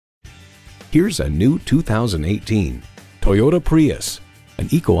Here's a new 2018 Toyota Prius. An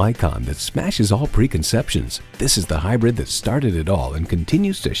eco-icon that smashes all preconceptions, this is the hybrid that started it all and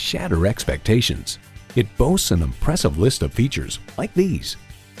continues to shatter expectations. It boasts an impressive list of features like these: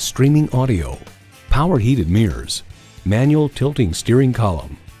 streaming audio, power heated mirrors, manual tilting steering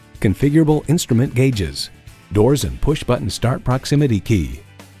column, configurable instrument gauges, doors and push-button start proximity key,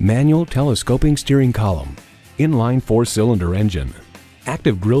 manual telescoping steering column, inline 4-cylinder engine,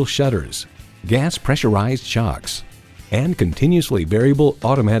 active grille shutters, gas pressurized shocks, and continuously variable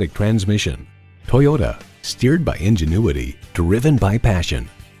automatic transmission. Toyota, steered by ingenuity, driven by passion.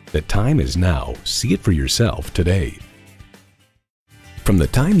 The time is now. See it for yourself today. From the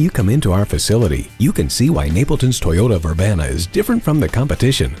time you come into our facility, you can see why Napleton's Toyota of Urbana is different from the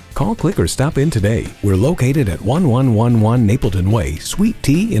competition. Call, click, or stop in today. We're located at 1111 Napleton Way, Suite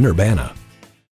T in Urbana.